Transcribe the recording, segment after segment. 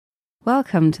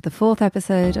Welcome to the fourth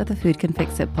episode of the Food Can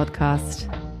Fix It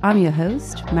podcast. I'm your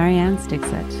host, Marianne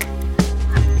Stigset.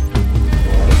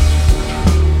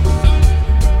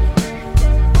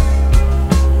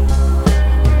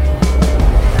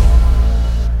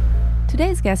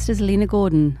 Today's guest is Lena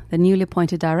Gordon, the newly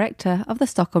appointed director of the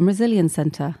Stockholm Resilience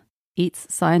Centre, EAT's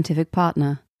scientific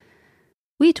partner.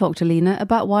 We talked to Lena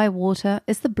about why water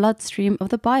is the bloodstream of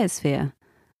the biosphere,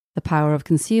 the power of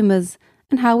consumers,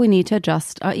 and how we need to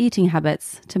adjust our eating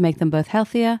habits to make them both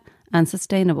healthier and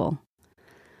sustainable.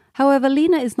 However,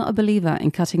 Lena is not a believer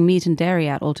in cutting meat and dairy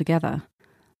out altogether.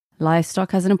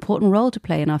 Livestock has an important role to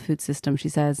play in our food system, she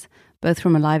says, both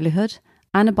from a livelihood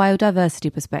and a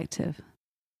biodiversity perspective.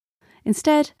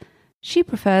 Instead, she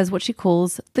prefers what she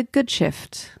calls the good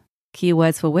shift,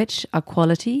 keywords for which are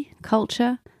quality,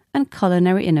 culture, and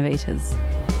culinary innovators.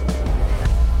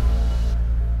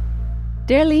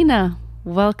 Dear Lena,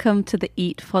 welcome to the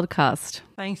EAT podcast.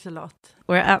 Thanks a lot.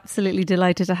 We're absolutely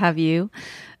delighted to have you,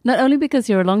 not only because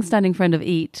you're a long-standing friend of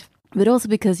EAT, but also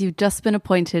because you've just been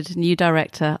appointed new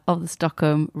director of the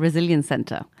Stockholm Resilience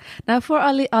Centre. Now, for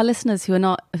our listeners who are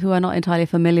not entirely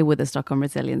familiar with the Stockholm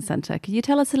Resilience Centre, could you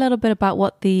tell us a little bit about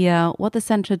what the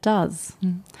centre does?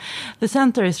 The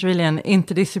centre is really an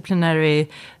interdisciplinary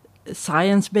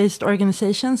science-based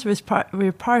organization. So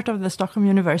we're part of the Stockholm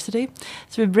University.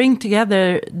 So we bring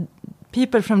together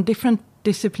people from different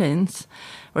disciplines,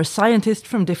 or scientists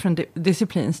from different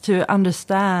disciplines, to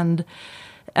understand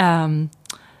the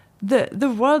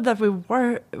world that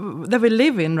we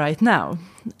live in right now.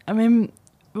 I mean,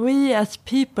 we as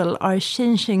people are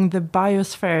changing the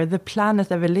biosphere, the planet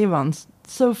that we live on,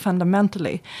 so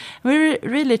fundamentally. We're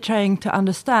really trying to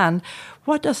understand,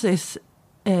 what does this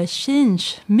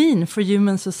change mean for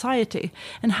human society,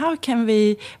 and how can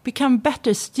we become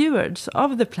better stewards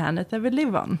of the planet that we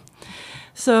live on?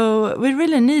 So we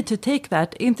really need to take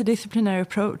that interdisciplinary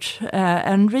approach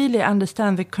and really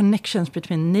understand the connections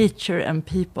between nature and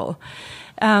people.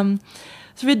 So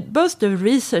we both do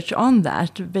research on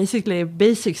that, basically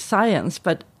basic science,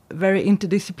 but very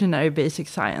interdisciplinary basic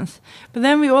science. But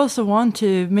then we also want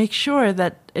to make sure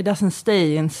that it doesn't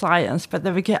stay in science, but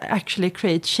that we can actually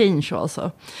create change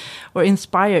also, or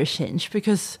inspire change,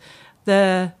 because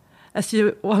as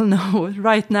you all know,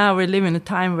 right now we live in a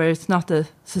time where it's not a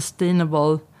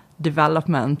sustainable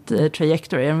development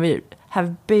trajectory, and we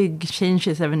have big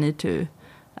changes that we need to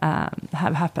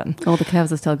have happen. All the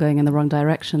curves are still going in the wrong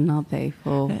direction, aren't they?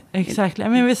 Exactly. I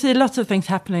mean, we see lots of things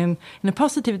happening in a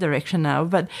positive direction now,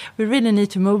 but we really need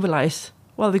to mobilize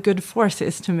the good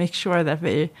forces to make sure that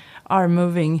we are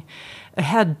moving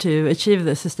ahead to achieve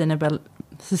the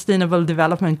sustainable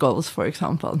development goals, for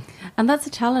example. And that's a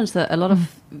challenge that a lot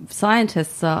of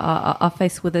scientists are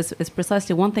faced with. Is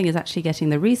precisely one thing is actually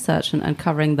getting the research and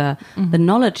covering the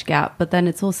knowledge gap, but then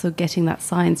it's also getting that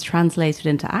science translated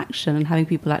into action and having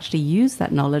people actually use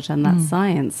that knowledge and that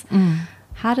science.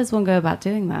 How does one go about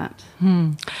doing that?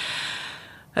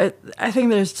 I think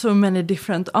there's so many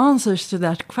different answers to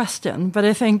that question, but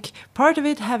I think part of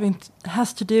it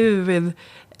has to do with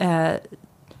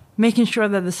making sure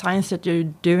that the science that you're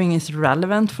doing is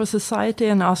relevant for society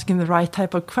and asking the right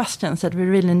type of questions that we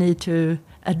really need to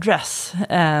address.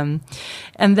 And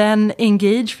then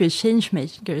engage with change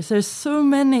makers. There's so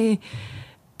many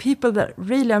people that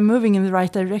really are moving in the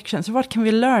right direction. So what can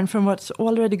we learn from what's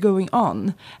already going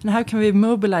on? And how can we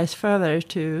mobilize further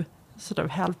to sort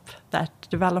of help that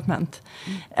development?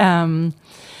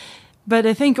 But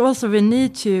I think also we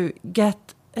need to get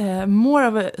more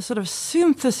of a sort of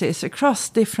synthesis across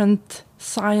different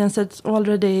science that's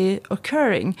already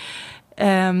occurring.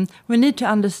 We need to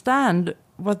understand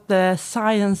what the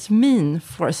science means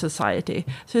for society.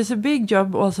 So it's a big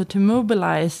job also to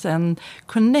mobilize and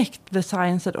connect the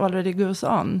science that already goes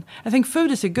on. I think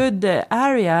food is a good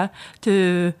area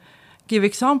to give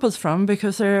examples from,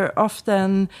 because they're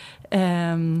often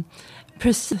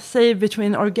say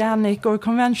between organic or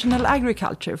conventional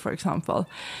agriculture, for example.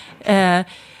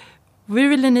 We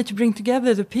really need to bring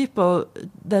together the people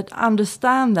that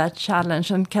understand that challenge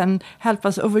and can help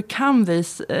us overcome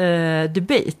these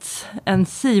debates and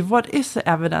see what is the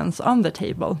evidence on the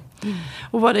table.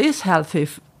 What is healthy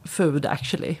food,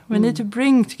 actually? We need to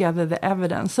bring together the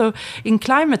evidence. So in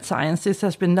climate science, this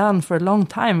has been done for a long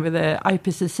time with the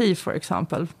IPCC, for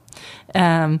example.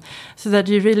 So that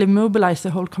you really mobilize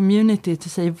the whole community to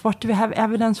say, what do we have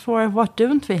evidence for, what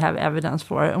don't we have evidence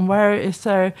for, and where is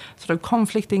there sort of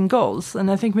conflicting goals?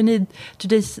 And I think we need to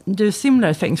do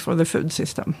similar things for the food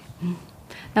system.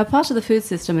 Now, part of the food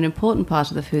system, an important part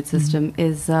of the food system,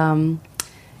 is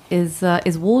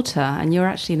is water, and you're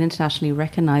actually an internationally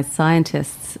recognized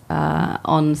scientist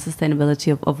on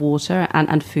sustainability of water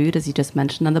and food, as you just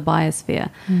mentioned, and the biosphere.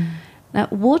 Now,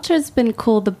 water has been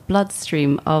called the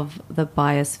bloodstream of the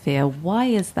biosphere. Why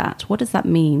is that? What does that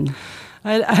mean?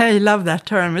 I love that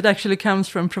term. It actually comes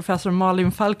from Professor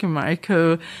Malin Falkenmark,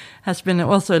 who has been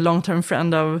also a long-term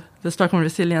friend of the Stockholm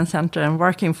Resilience Center and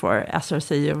working for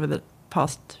SRC over the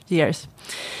past years.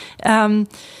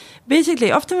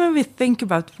 Basically, often when we think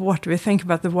about water, we think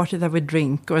about the water that we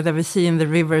drink or that we see in the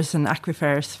rivers and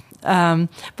aquifers.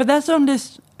 But that's only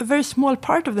a very small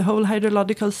part of the whole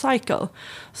hydrological cycle.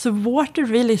 So water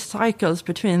really cycles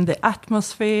between the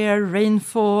atmosphere,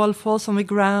 rainfall, falls on the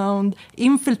ground,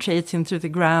 infiltrates into the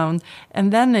ground,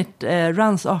 and then it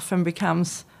runs off and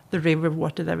becomes the river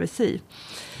water that we see.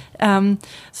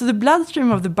 So the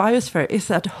bloodstream of the biosphere is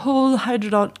that whole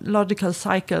hydrological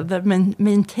cycle that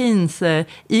maintains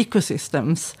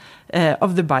ecosystems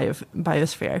of the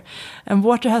biosphere. And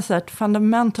water has that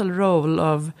fundamental role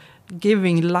of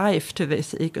giving life to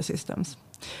these ecosystems.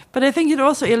 But I think it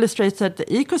also illustrates that the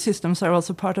ecosystems are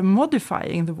also part of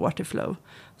modifying the water flow.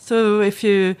 So if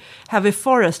you have a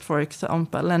forest, for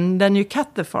example, and then you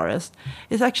cut the forest,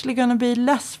 it's actually going to be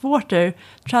less water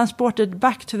transported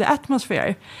back to the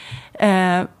atmosphere.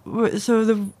 So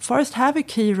the forests have a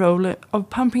key role of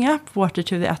pumping up water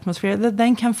to the atmosphere that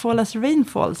then can fall as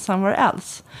rainfall somewhere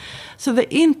else. So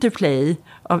the interplay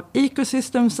of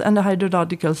ecosystems and the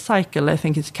hydrological cycle, I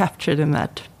think, is captured in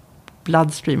that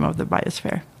bloodstream of the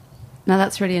biosphere. Now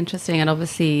that's really interesting, and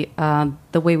obviously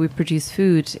the way we produce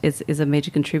food is a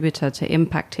major contributor to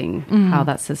impacting how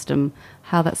that system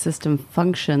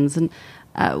functions. And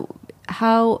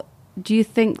how do you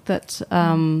think that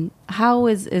how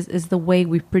is the way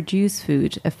we produce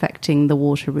food affecting the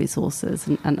water resources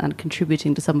and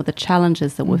contributing to some of the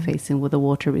challenges that we're facing with the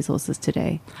water resources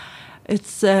today?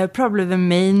 It's probably the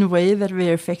main way that we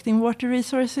are affecting water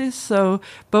resources. So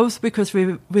both because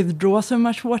we withdraw so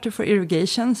much water for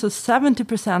irrigation. So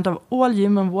 70% of all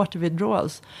human water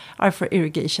withdrawals are for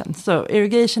irrigation. So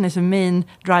irrigation is a main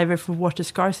driver for water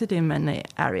scarcity in many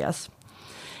areas.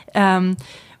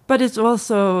 But it's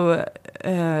also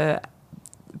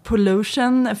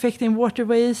pollution affecting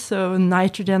waterways, so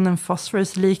nitrogen and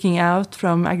phosphorus leaking out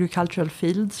from agricultural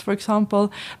fields, for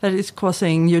example, that is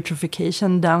causing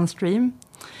eutrophication downstream.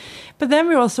 But then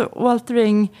we're also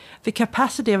altering the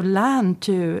capacity of land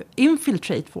to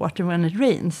infiltrate water when it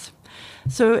rains.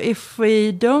 So if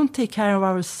we don't take care of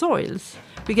our soils,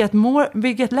 we get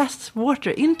less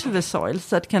water into the soils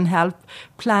that can help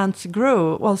plants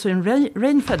grow also in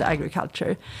rain-fed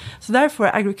agriculture. So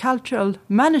therefore, agricultural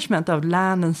management of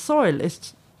land and soil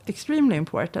is extremely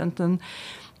important. And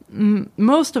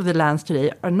most of the lands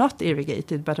today are not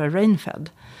irrigated, but are rain-fed.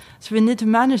 So we need to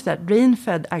manage that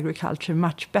rain-fed agriculture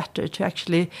much better to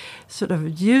actually sort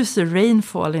of use the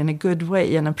rainfall in a good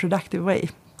way, in a productive way.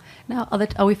 Now,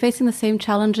 are we facing the same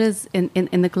challenges in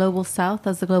the global south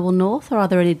as the global north, or are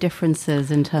there any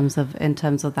differences in terms of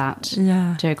that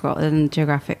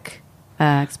geographic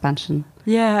expansion?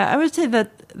 Yeah, I would say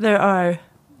that there are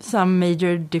some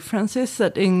major differences.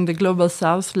 That in the global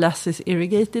south, less is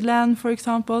irrigated land, for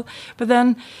example. But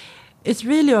then it's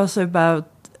really also about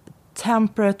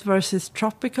temperate versus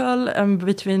tropical, and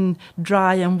between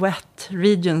dry and wet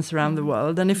regions around the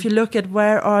world. And if you look at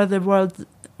where are the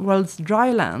world's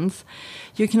dry lands,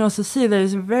 you can also see there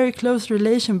is a very close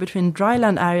relation between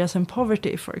dryland areas and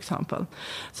poverty, for example.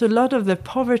 So a lot of the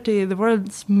poverty, the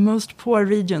world's most poor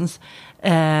regions,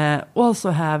 also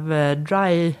have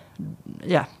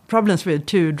problems with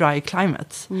too dry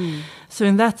climates. So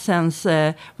in that sense,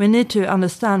 we need to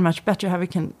understand much better how we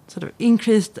can sort of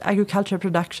increase agricultural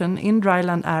production in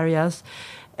dryland areas,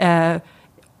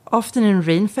 often in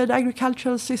rain-fed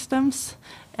agricultural systems,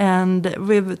 and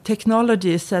with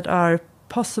technologies that are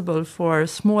possible for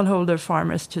smallholder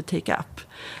farmers to take up.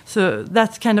 So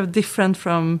that's kind of different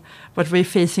from what we're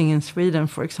facing in Sweden,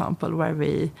 for example, where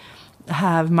we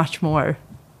have much more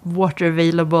water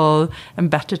available and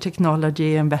better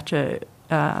technology and better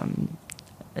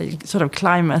sort of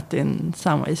climate in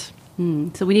some ways.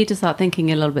 So we need to start thinking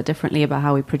a little bit differently about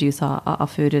how we produce our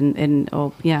food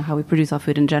how we produce our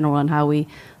food in general, and how we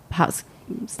perhaps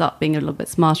start being a little bit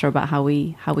smarter about how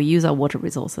we use our water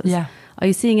resources. Yeah. Are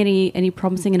you seeing any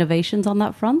promising innovations on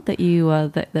that front that you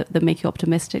that make you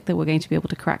optimistic that we're going to be able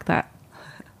to crack that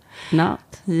nut?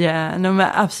 Yeah, no,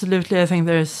 absolutely. I think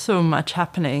there is so much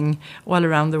happening all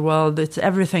around the world. It's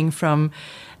everything from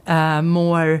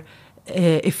more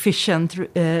efficient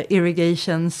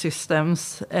irrigation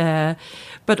systems,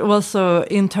 but also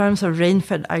in terms of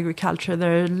rain-fed agriculture,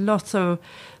 there are lots of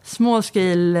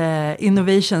small-scale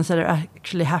innovations that are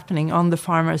actually happening on the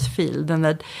farmer's field, and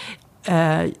that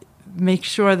make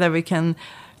sure that we can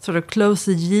sort of close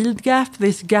the yield gap,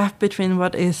 this gap between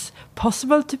what is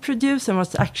possible to produce and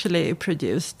what's actually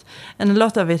produced. And a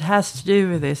lot of it has to do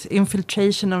with this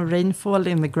infiltration of rainfall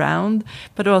in the ground,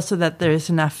 but also that there is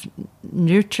enough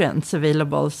nutrients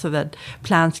available so that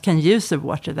plants can use the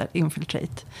water that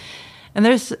infiltrate. And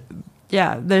there's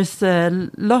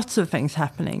lots of things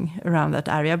happening around that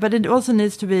area, but it also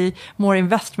needs to be more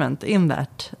investment in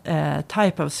that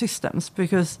type of systems,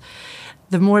 because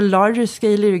the more larger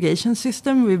scale irrigation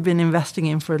system we've been investing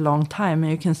in for a long time,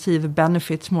 and you can see the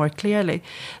benefits more clearly.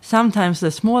 Sometimes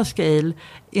the small scale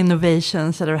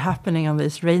innovations that are happening on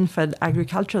these rain-fed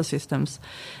agricultural systems,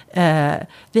 they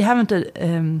haven't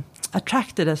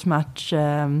attracted as much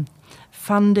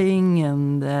funding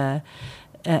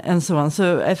and so on.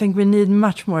 So I think we need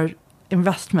much more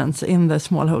investments in the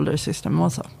smallholder system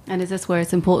also. And is this where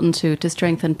it's important to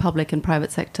strengthen public and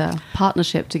private sector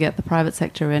partnership to get the private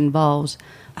sector involved,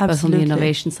 Absolutely. both on the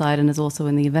innovation side and as also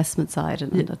in the investment side?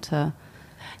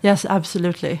 Yes,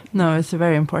 absolutely. No, it's a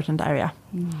very important area.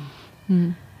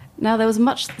 Now, there was a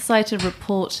much cited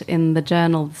report in the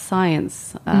journal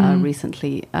Science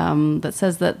recently that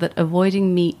says that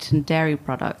avoiding meat and dairy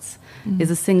products is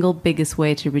the single biggest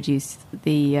way to reduce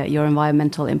your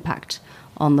environmental impact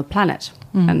on the planet.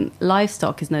 And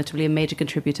livestock is notably a major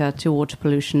contributor to water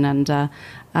pollution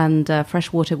and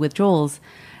freshwater withdrawals.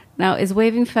 Now, is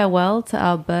waving farewell to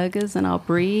our burgers and our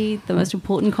brie the most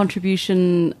important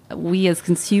contribution we as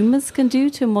consumers can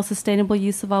do to a more sustainable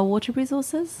use of our water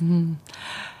resources?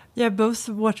 Yeah, both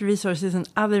water resources and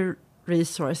other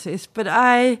resources. But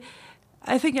I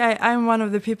think I'm one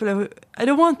of the people who, I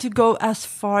don't want to go as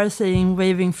far as saying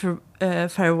waving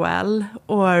farewell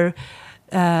or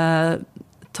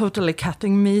totally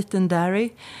cutting meat and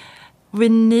dairy. We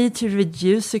need to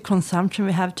reduce the consumption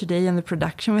we have today and the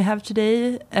production we have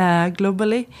today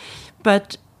globally.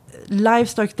 But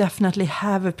livestock definitely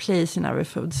have a place in our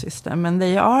food system, and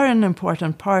they are an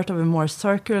important part of a more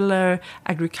circular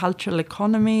agricultural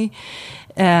economy.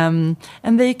 And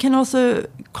they can also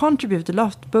contribute a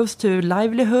lot, both to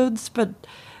livelihoods, but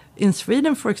in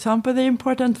Sweden, for example, they're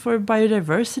important for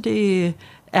biodiversity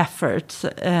efforts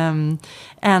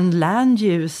and land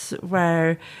use,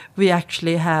 where we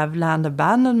actually have land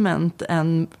abandonment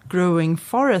and growing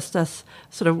forest as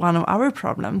sort of one of our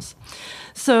problems.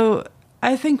 So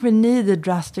I think we need a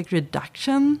drastic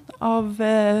reduction of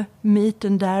meat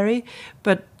and dairy,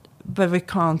 but we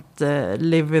can't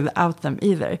live without them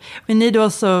either. We need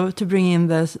also to bring in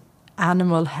the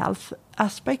animal health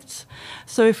aspects.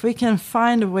 So if we can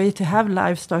find a way to have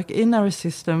livestock in our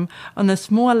system on a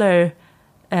smaller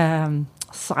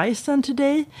size than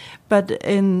today, but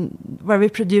where we're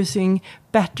producing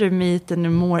better meat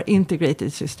and more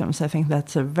integrated systems, I think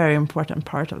that's a very important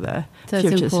part of the future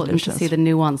solutions. So it's important to see the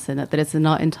nuance in it, that it's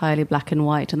not entirely black and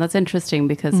white. And that's interesting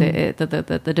because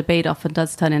the debate often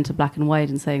does turn into black and white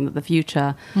and saying that the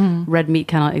future, red meat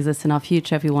cannot exist in our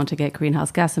future if we want to get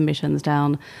greenhouse gas emissions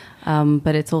down.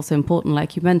 But it's also important,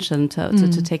 like you mentioned,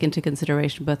 to take into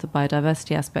consideration both the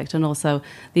biodiversity aspect and also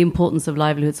the importance of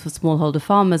livelihoods for smallholder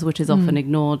farmers, which is often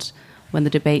ignored when the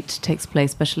debate takes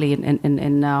place, especially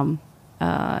in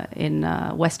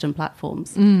Western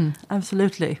platforms.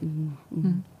 Absolutely.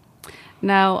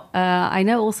 Now, I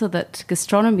know also that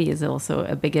gastronomy is also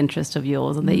a big interest of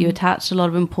yours, and that you attach a lot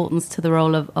of importance to the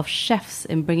role of chefs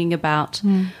in bringing about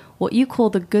what you call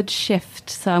the good shift.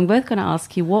 So I'm both going to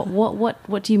ask you,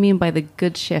 what do you mean by the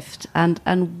good shift, and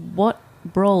what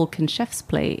role can chefs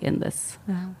play in this?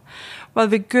 Well,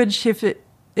 the good shift,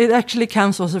 it actually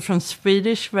comes also from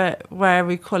Swedish, where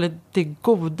we call it det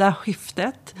goda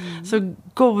skiftet. So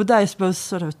goda is both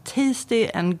sort of tasty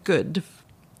and good.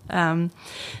 And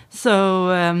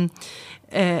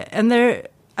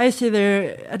I see there are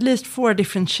at least 4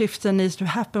 different shifts that needs to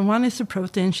happen. One is a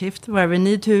protein shift, where we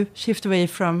need to shift away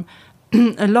from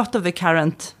a lot of the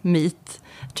current meat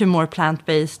to more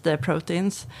plant-based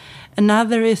proteins.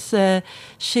 Another is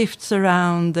shifts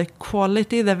around the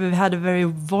quality, that we've had a very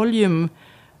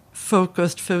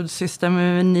volume-focused food system,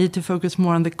 and we need to focus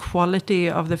more on the quality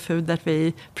of the food that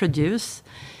we produce.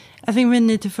 I think we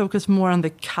need to focus more on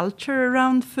the culture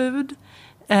around food.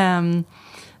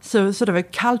 So sort of a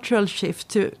cultural shift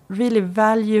to really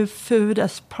value food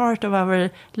as part of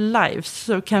our lives.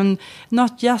 So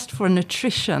not just for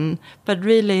nutrition, but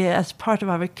really as part of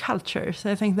our culture.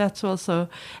 So I think that's also,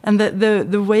 and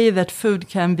the way that food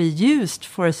can be used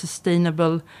for a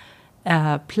sustainable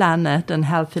planet and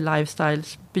healthy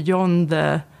lifestyles beyond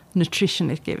the nutrition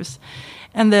it gives.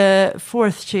 And the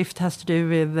fourth shift has to do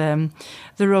with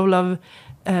the role of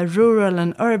rural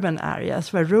and urban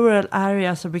areas, where rural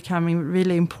areas are becoming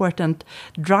really important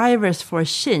drivers for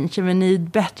change, and we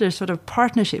need better sort of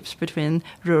partnerships between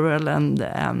rural and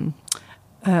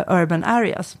urban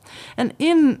areas. And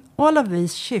in all of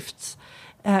these shifts,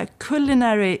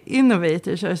 culinary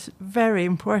innovators are very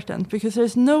important, because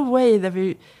there's no way that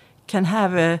we can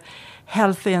have a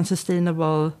healthy and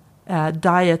sustainable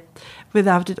diet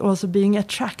without it also being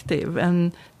attractive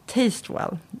and taste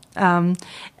well.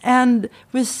 And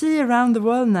we see around the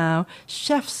world now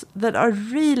chefs that are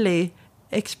really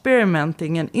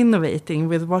experimenting and innovating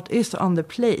with what is on the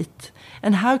plate,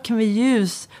 and how can we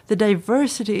use the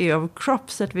diversity of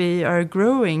crops that we are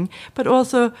growing, but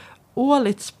also all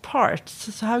its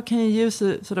parts. So how can you use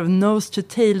a sort of nose to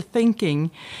tail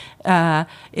thinking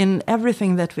in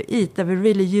everything that we eat, that we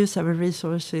really use our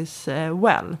resources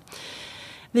well.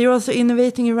 They're also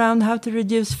innovating around how to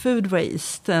reduce food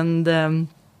waste and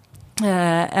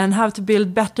how to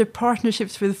build better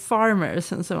partnerships with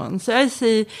farmers and so on. So I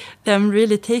see them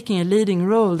really taking a leading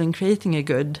role in creating a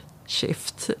good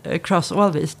shift across all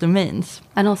these domains,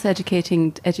 and also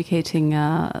educating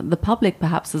the public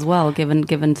perhaps as well,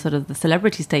 given sort of the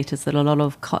celebrity status that a lot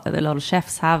of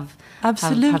chefs have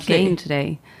gained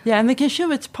today. Yeah, and they can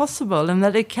show it's possible, and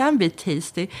that it can be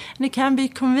tasty and it can be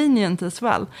convenient as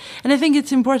well. And I think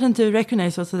it's important to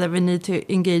recognize also that we need to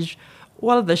engage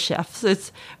all the chefs.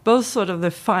 It's both sort of the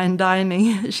fine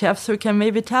dining chefs who can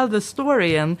maybe tell the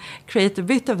story and create a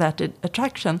bit of that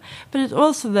attraction, but it's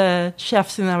also the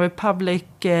chefs in our public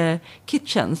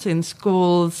kitchens, in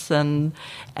schools and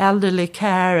elderly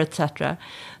care, etc.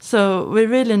 So we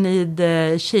really need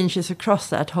changes across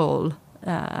that whole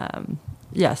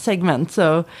segment.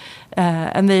 So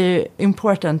and they're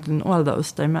important in all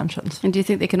those dimensions. And do you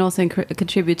think they can also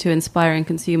contribute to inspiring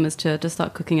consumers to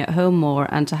start cooking at home more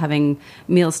and to having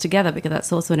meals together? Because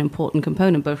that's also an important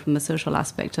component, both from the social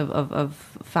aspect of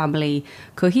family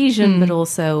cohesion, but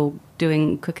also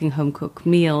cooking home-cooked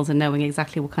meals and knowing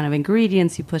exactly what kind of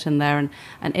ingredients you put in there,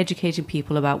 and educating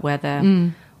people about where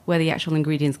the actual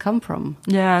ingredients come from.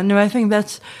 Yeah, no, I think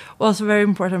that's also a very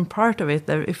important part of it,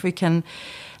 that if we can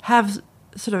have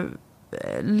sort of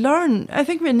learn, I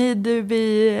think we need to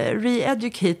be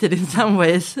re-educated in some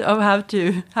ways of how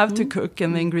to cook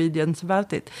and the ingredients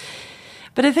about it.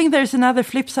 But I think there's another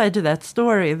flip side to that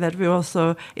story, that we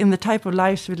also, in the type of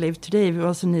lives we live today, we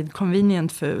also need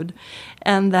convenient food,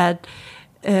 and that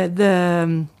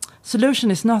the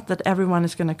solution is not that everyone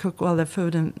is going to cook all their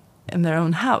food in their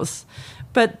own house,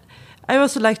 but I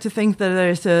also like to think that there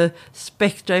is a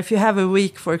spectrum. If you have a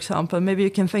week, for example, maybe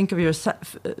you can think of your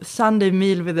Sunday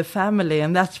meal with the family,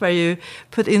 and that's where you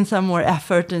put in some more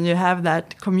effort and you have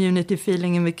that community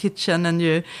feeling in the kitchen, and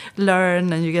you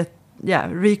learn and you get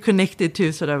reconnected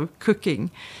to sort of cooking.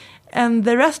 And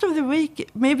the rest of the week,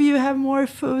 maybe you have more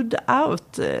food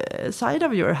outside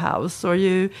of your house, or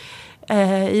you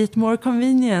eat more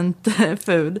convenient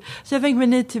food. So I think we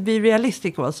need to be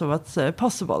realistic also what's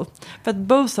possible. But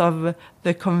both of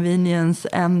the convenience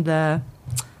and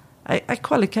I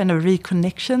call it kind of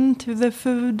reconnection to the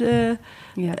food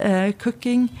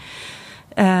cooking.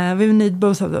 We need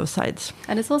both of those sides.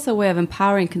 And it's also a way of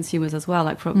empowering consumers as well.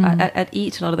 Like at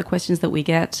Eat, a lot of the questions that we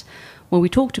get when we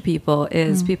talk to people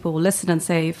is people will listen and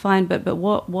say, fine, but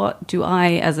what do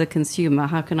I as a consumer,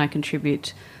 how can I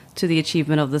contribute to the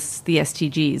achievement of the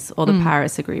SDGs or the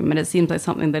Paris Agreement? It seems like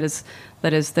something that is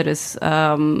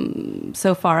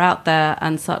so far out there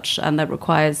and that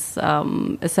requires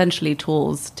essentially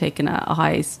tools taken at a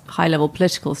high level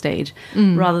political stage,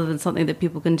 rather than something that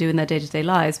people can do in their day-to-day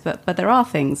lives. But there are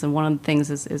things, and one of the things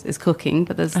is cooking.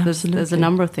 But there's a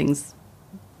number of things,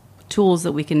 tools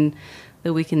that we can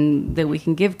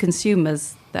give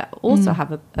consumers that also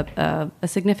have a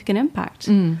significant impact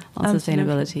on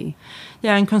sustainability.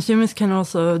 Yeah, and consumers can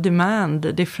also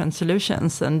demand different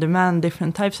solutions and demand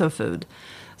different types of food.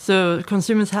 So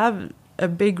consumers have a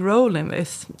big role in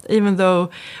this, even though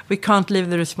we can't leave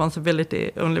the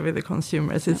responsibility only with the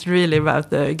consumers. It's really about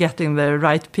getting the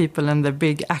right people and the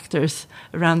big actors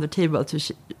around the table to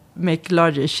make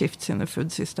larger shifts in the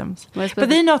food systems. But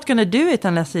they're not going to do it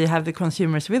unless they have the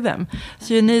consumers with them.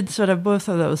 So you need sort of both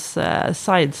of those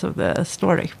sides of the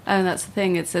story. And that's the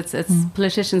thing. It's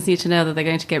politicians need to know that they're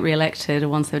going to get re-elected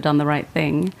once they've done the right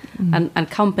thing, and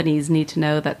companies need to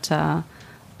know that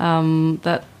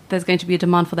that there's going to be a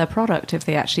demand for their product if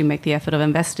they actually make the effort of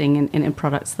investing in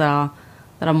products that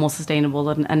are more sustainable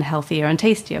and healthier and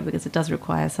tastier, because it does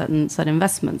require certain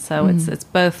investments. So it's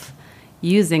both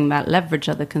using that leverage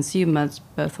of the consumers,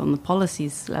 both on the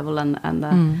policies level and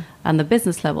the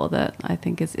business level, that I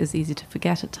think is easy to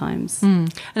forget at times.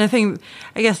 And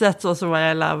I guess that's also why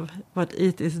I love what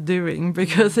EAT is doing,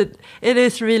 because it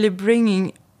is really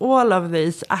bringing all of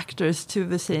these actors to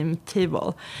the same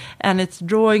table, and it's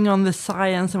drawing on the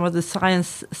science and what the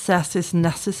science says is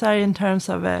necessary in terms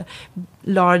of a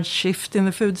large shift in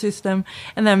the food system,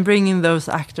 and then bringing those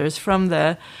actors from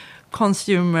the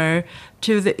consumer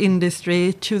to the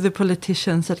industry to the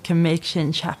politicians that can make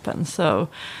change happen. So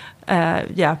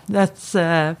that's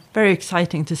very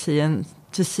exciting to see, and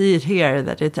to see it here,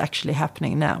 that it's actually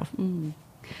happening now.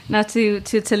 Now, to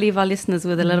leave our listeners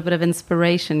with a little bit of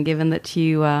inspiration, given that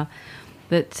you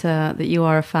that you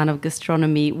are a fan of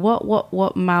gastronomy,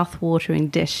 what mouth-watering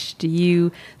dish do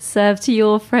you serve to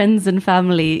your friends and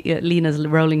family? Lena's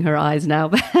rolling her eyes now,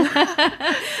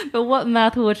 but what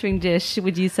mouth-watering dish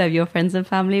would you serve your friends and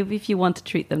family if you want to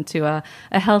treat them to a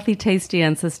healthy, tasty,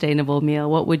 and sustainable meal?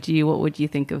 What would you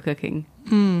think of cooking?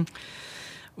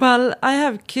 Well, I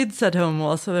have kids at home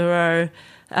also. There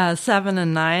are 7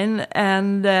 and 9,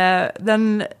 and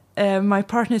then my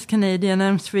partner is Canadian,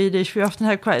 I'm Swedish. We often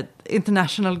have quite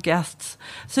international guests,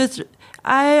 so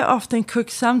I often cook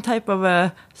some type of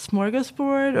a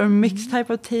smorgasbord or mixed type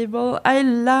of table. I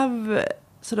love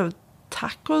sort of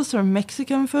tacos or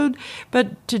Mexican food,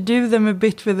 but to do them a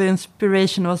bit with the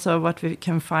inspiration also of what we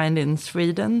can find in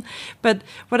Sweden. But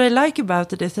what I like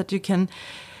about it is that you can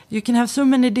have so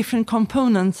many different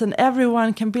components, and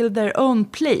everyone can build their own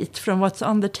plate from what's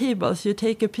on the table. So you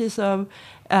take a piece of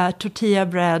tortilla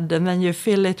bread, and then you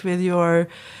fill it with your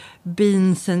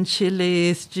beans and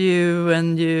chili stew,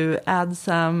 and you add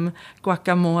some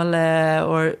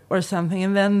guacamole or something.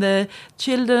 And then the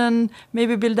children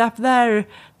maybe build up their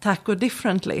taco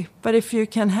differently. But if you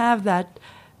can have that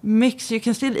mix, you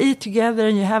can still eat together,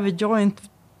 and you have a joint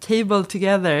table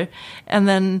together, and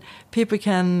then people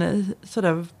can sort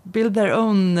of build their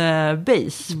own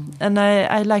base. And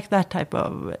I like that type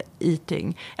of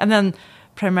eating, and then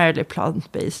primarily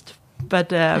plant-based,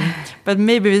 but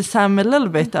maybe with a little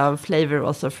bit of flavor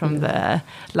also from the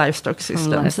livestock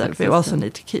systems that we also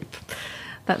need to keep.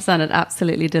 That sounded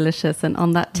absolutely delicious, and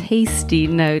on that tasty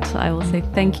note, I will say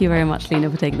thank you very much, Lena,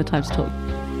 for taking the time to talk.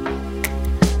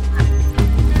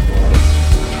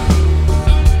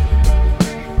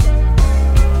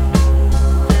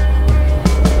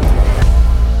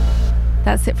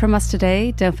 That's it from us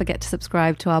today. Don't forget to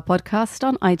subscribe to our podcast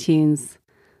on iTunes.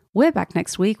 We're back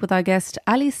next week with our guest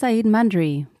Ali Saeed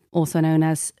Mandri, also known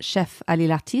as Chef Ali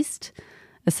L'artiste,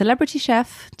 a celebrity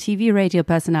chef, TV radio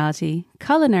personality,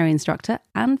 culinary instructor,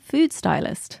 and food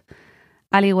stylist.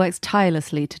 Ali works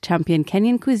tirelessly to champion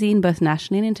Kenyan cuisine both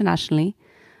nationally and internationally,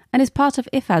 and is part of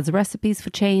IFAD's Recipes for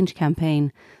Change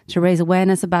campaign to raise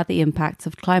awareness about the impacts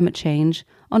of climate change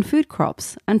on food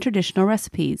crops and traditional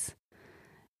recipes.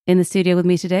 In the studio with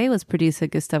me today was producer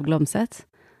Gustav Glomset.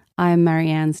 I am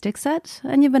Marianne Stixet,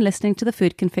 and you've been listening to the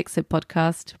Food Can Fix It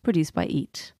podcast, produced by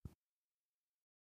EAT.